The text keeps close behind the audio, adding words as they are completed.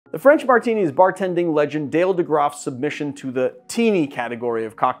The French Martini is bartending legend Dale DeGroff's submission to the tini category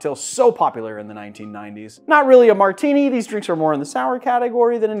of cocktails, so popular in the 1990s. Not really a martini, these drinks are more in the sour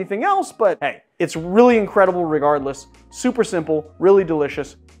category than anything else, but hey, it's really incredible regardless. Super simple, really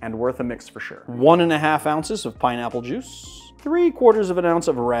delicious, and worth a mix for sure. 1.5 ounces of pineapple juice, 3/4 of an ounce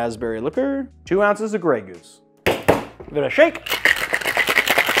of raspberry liquor, 2 ounces of Grey Goose. Give it a shake.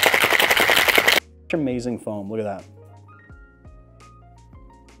 Amazing foam, look at that.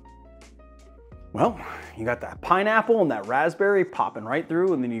 Well, you got that pineapple and that raspberry popping right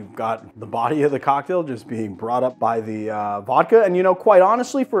through, and then you've got the body of the cocktail just being brought up by the vodka. And you know, quite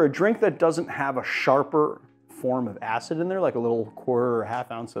honestly, for a drink that doesn't have a sharper form of acid in there, like a little 1/4 or 1/2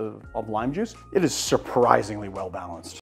 ounce of lime juice, it is surprisingly well balanced.